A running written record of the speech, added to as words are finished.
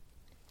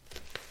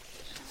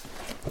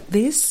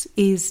This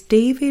is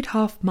David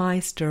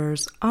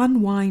Hoffmeister's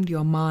Unwind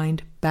Your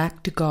Mind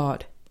Back to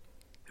God,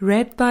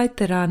 read by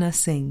Tarana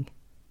Singh.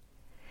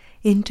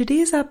 In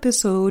today's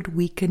episode,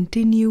 we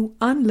continue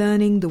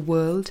unlearning the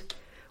world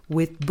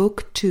with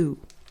Book 2.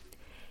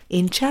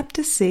 In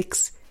Chapter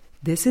 6,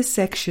 this is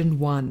Section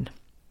 1.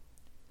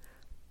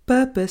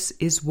 Purpose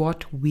is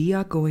what we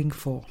are going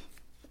for.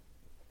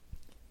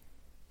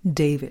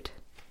 David.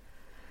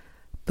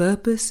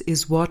 Purpose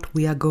is what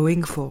we are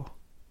going for.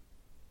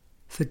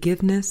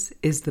 Forgiveness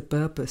is the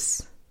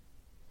purpose.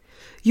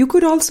 You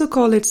could also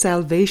call it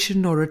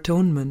salvation or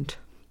atonement.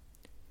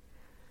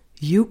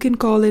 You can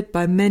call it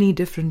by many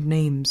different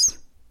names.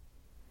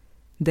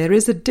 There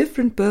is a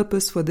different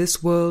purpose for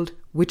this world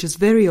which is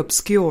very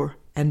obscure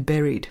and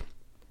buried.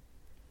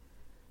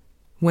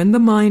 When the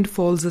mind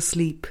falls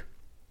asleep,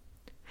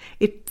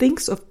 it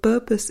thinks of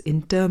purpose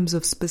in terms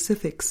of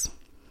specifics.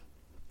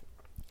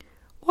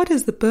 What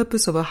is the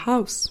purpose of a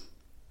house?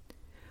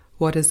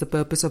 What is the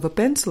purpose of a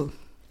pencil?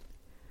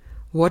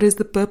 What is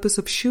the purpose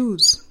of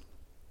shoes?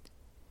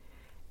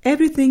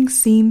 Everything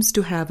seems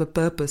to have a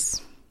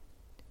purpose.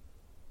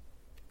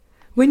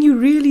 When you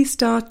really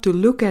start to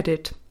look at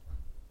it,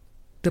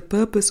 the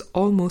purpose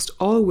almost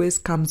always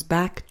comes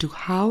back to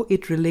how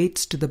it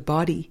relates to the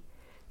body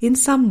in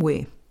some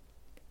way.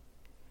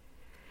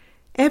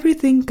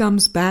 Everything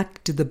comes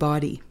back to the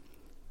body.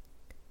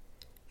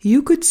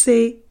 You could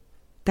say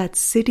that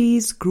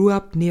cities grew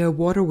up near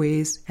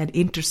waterways and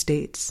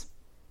interstates,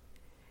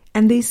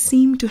 and they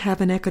seem to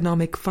have an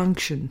economic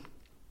function.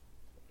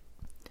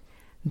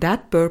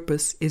 That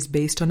purpose is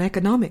based on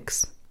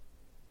economics.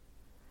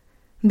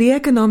 The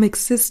economic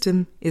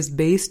system is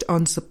based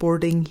on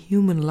supporting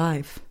human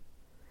life,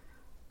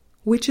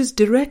 which is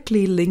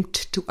directly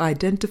linked to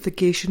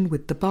identification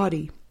with the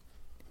body.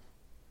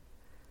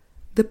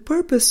 The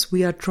purpose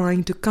we are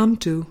trying to come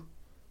to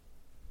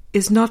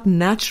is not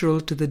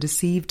natural to the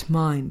deceived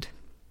mind,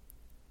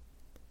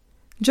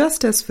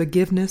 just as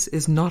forgiveness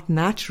is not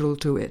natural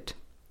to it.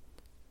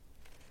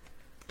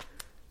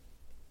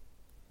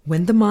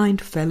 When the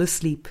mind fell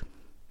asleep,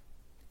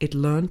 it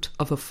learnt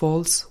of a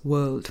false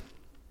world.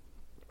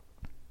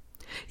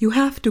 You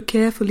have to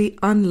carefully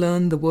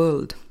unlearn the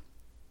world.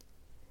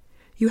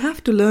 You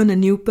have to learn a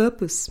new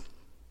purpose.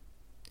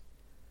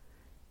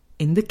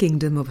 In the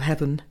kingdom of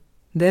heaven,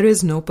 there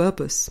is no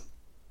purpose.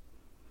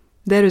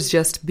 There is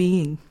just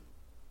being.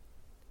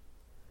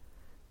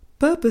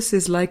 Purpose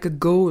is like a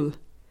goal,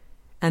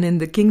 and in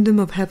the kingdom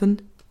of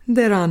heaven,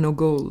 there are no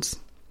goals.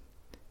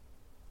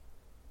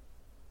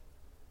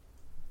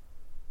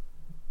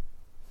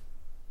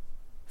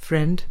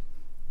 Friend,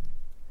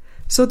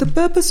 so the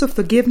purpose of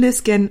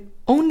forgiveness can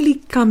only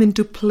come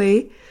into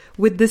play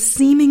with the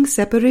seeming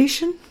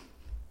separation?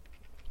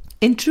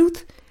 In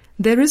truth,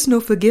 there is no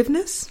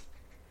forgiveness?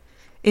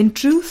 In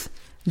truth,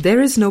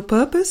 there is no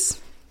purpose?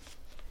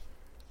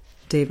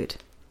 David.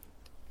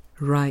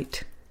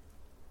 Right.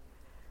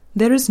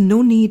 There is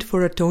no need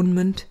for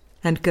atonement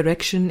and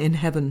correction in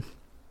heaven.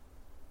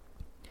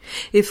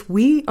 If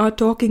we are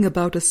talking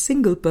about a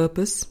single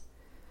purpose,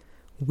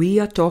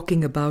 we are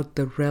talking about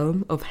the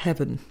realm of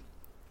heaven.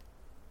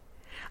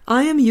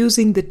 I am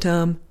using the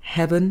term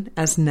heaven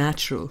as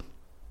natural.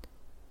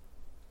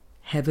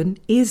 Heaven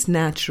is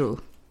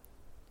natural.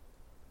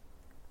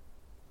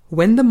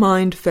 When the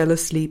mind fell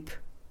asleep,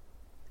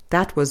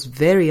 that was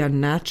very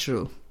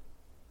unnatural.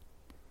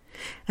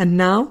 And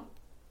now,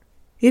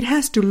 it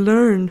has to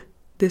learn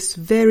this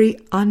very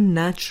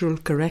unnatural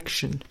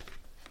correction.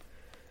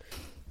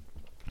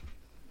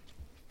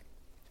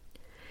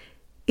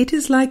 It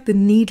is like the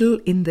needle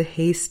in the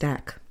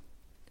haystack.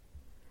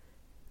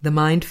 The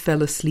mind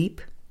fell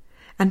asleep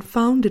and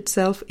found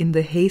itself in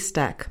the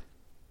haystack,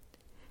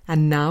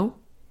 and now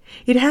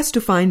it has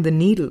to find the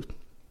needle.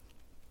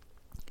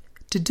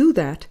 To do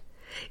that,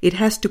 it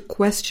has to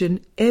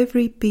question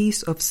every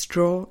piece of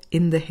straw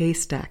in the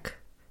haystack.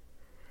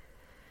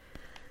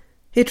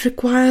 It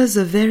requires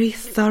a very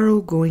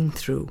thorough going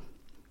through.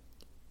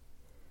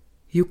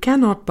 You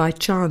cannot by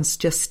chance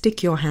just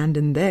stick your hand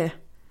in there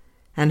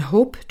and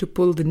hope to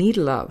pull the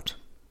needle out.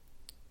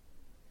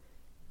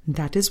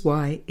 That is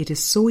why it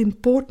is so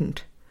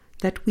important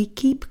that we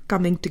keep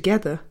coming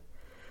together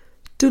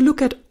to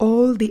look at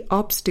all the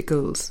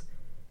obstacles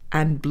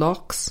and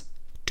blocks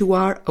to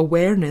our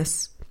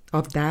awareness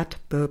of that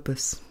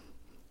purpose.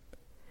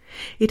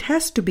 It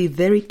has to be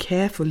very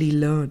carefully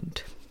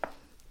learned.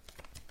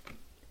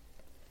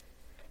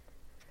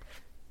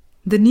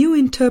 The New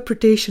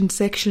Interpretation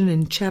section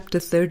in Chapter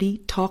 30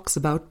 talks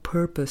about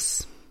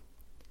purpose.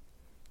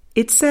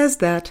 It says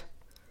that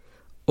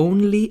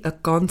only a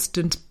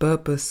constant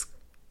purpose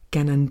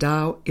can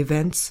endow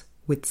events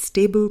with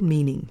stable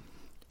meaning.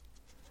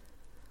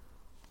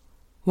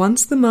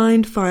 Once the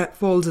mind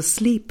falls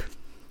asleep,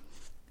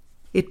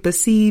 it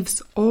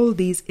perceives all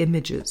these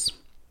images.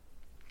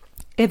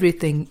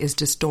 Everything is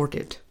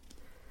distorted.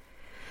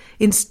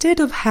 Instead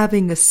of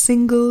having a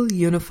single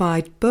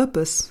unified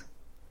purpose,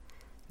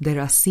 there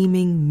are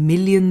seeming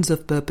millions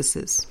of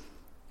purposes.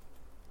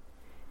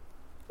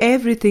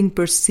 everything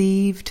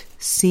perceived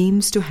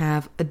seems to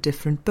have a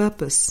different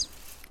purpose.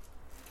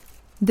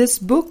 This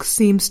book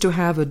seems to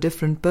have a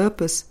different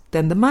purpose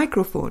than the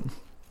microphone.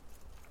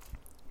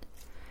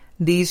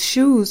 These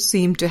shoes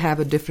seem to have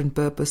a different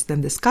purpose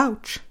than this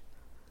couch.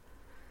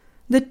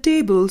 The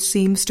table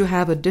seems to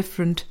have a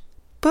different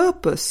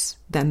purpose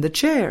than the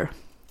chair.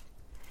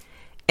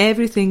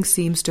 Everything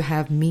seems to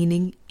have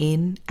meaning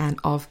in and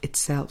of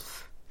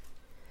itself.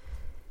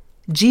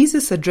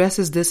 Jesus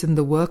addresses this in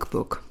the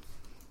workbook.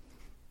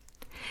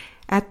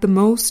 At the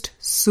most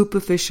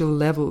superficial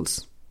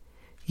levels,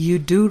 you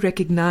do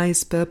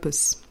recognize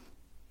purpose.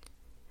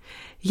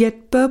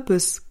 Yet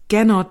purpose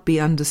cannot be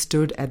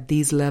understood at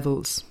these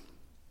levels.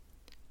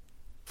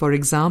 For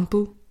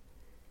example,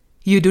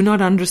 you do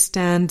not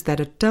understand that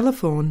a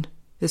telephone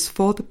is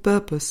for the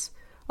purpose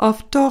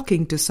of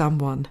talking to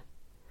someone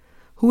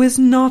who is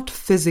not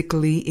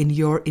physically in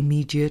your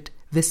immediate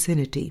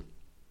vicinity.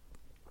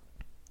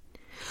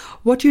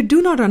 What you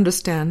do not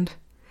understand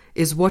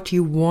is what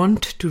you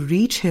want to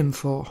reach him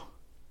for.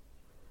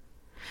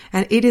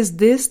 And it is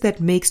this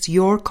that makes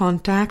your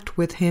contact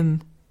with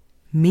him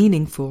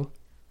meaningful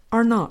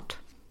or not.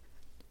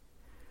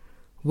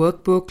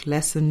 Workbook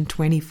Lesson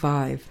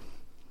 25.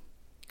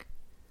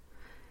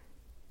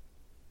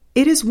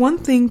 It is one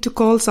thing to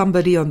call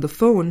somebody on the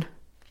phone,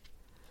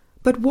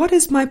 but what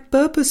is my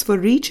purpose for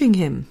reaching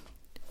him?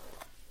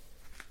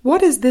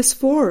 What is this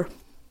for?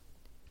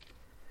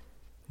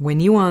 When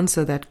you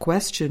answer that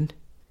question,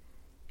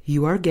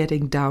 you are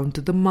getting down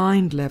to the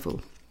mind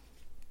level.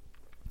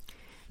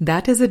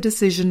 That is a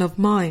decision of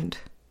mind.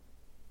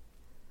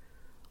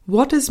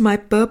 What is my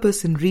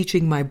purpose in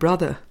reaching my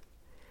brother,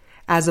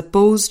 as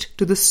opposed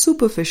to the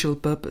superficial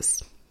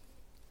purpose?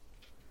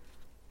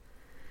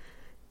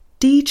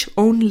 Teach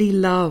only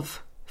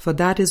love, for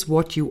that is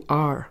what you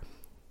are.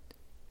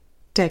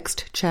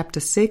 Text chapter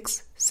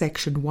 6,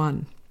 section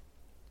 1.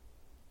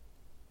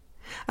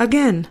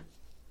 Again,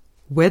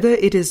 whether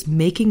it is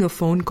making a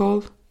phone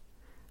call,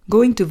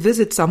 going to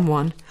visit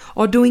someone,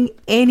 or doing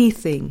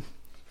anything,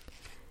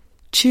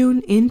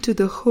 tune into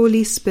the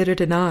Holy Spirit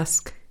and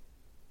ask,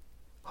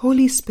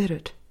 Holy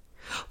Spirit,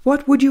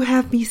 what would you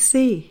have me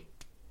say?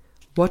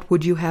 What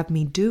would you have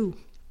me do?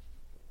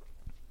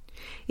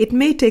 It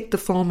may take the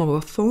form of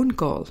a phone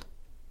call,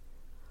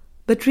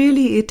 but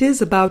really it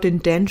is about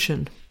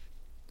intention.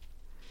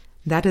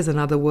 That is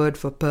another word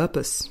for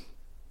purpose.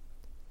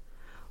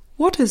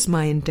 What is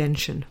my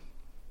intention?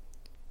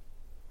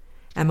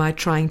 Am I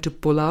trying to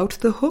pull out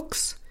the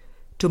hooks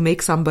to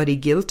make somebody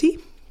guilty?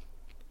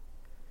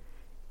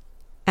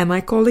 Am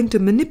I calling to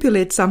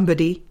manipulate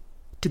somebody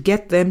to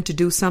get them to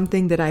do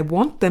something that I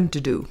want them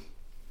to do?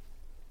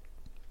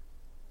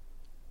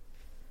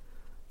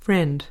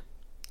 Friend,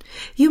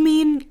 you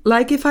mean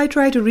like if I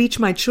try to reach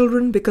my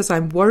children because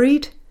I'm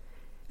worried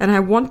and I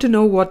want to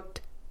know what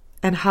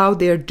and how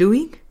they're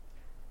doing?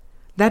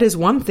 That is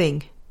one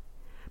thing.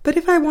 But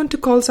if I want to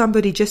call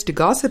somebody just to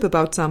gossip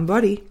about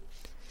somebody,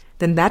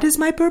 then that is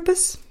my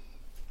purpose?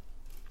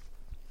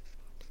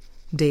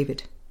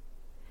 David,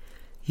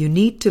 you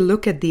need to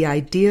look at the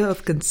idea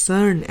of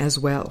concern as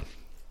well.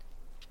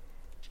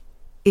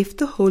 If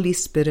the Holy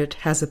Spirit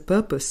has a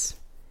purpose,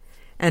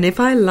 and if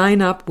I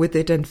line up with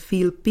it and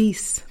feel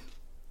peace,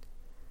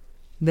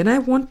 then I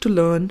want to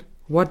learn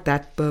what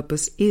that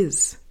purpose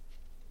is.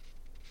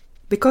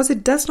 Because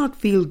it does not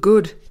feel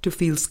good to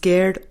feel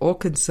scared or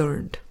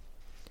concerned.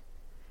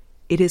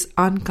 It is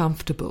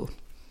uncomfortable.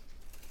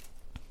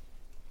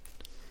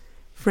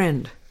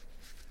 Friend,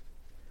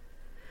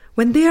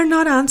 when they are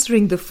not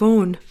answering the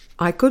phone,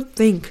 I could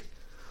think,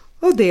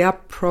 oh, they are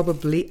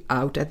probably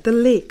out at the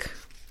lake.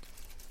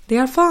 They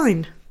are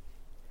fine.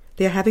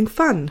 They are having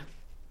fun.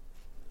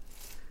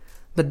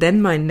 But then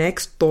my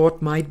next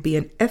thought might be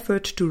an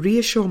effort to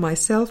reassure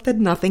myself that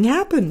nothing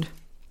happened,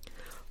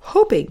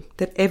 hoping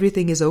that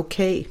everything is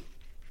okay.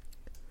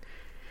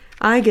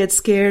 I get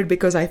scared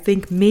because I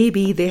think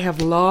maybe they have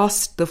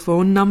lost the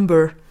phone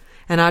number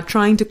and are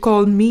trying to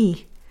call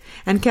me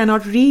and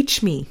cannot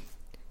reach me.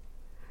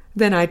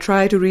 Then I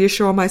try to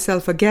reassure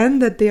myself again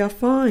that they are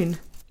fine.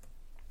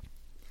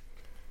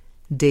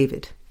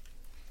 David.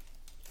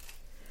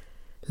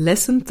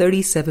 Lesson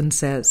 37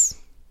 says,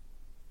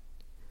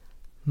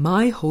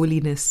 My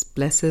holiness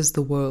blesses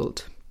the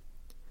world.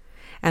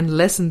 And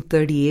Lesson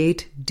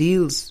 38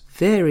 deals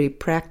very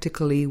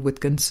practically with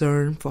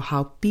concern for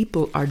how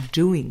people are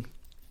doing.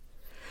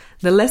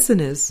 The lesson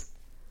is,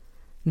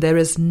 there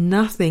is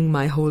nothing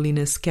my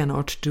holiness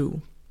cannot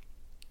do.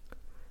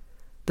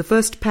 The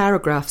first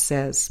paragraph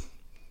says,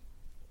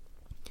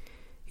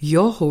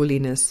 Your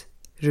holiness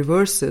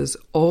reverses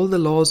all the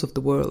laws of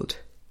the world.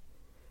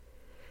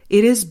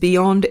 It is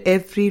beyond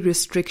every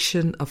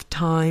restriction of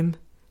time,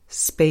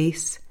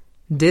 space,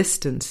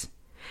 distance,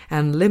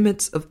 and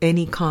limits of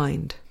any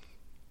kind.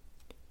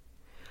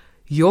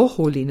 Your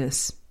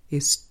holiness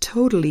is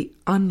totally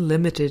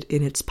unlimited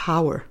in its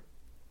power,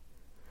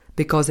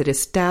 because it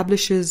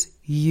establishes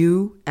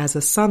you as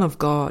a son of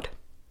God,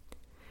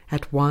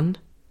 at one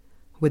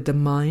with the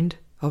mind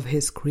of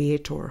His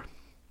Creator.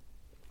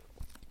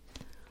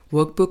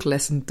 Workbook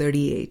Lesson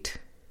 38.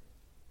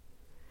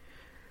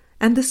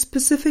 And the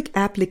specific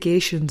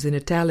applications in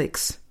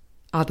italics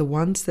are the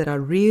ones that are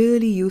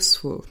really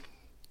useful.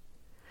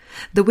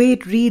 The way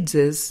it reads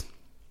is,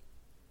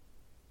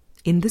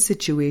 in the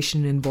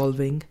situation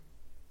involving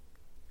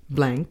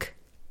blank,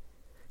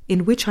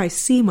 in which I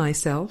see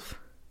myself,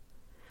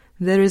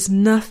 there is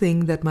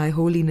nothing that my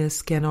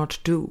holiness cannot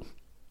do.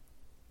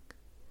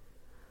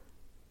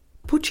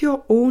 Put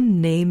your own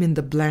name in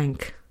the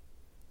blank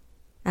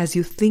as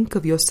you think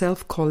of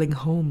yourself calling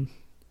home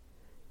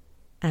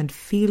and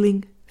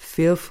feeling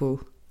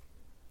fearful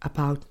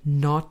about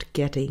not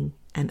getting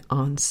an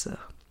answer.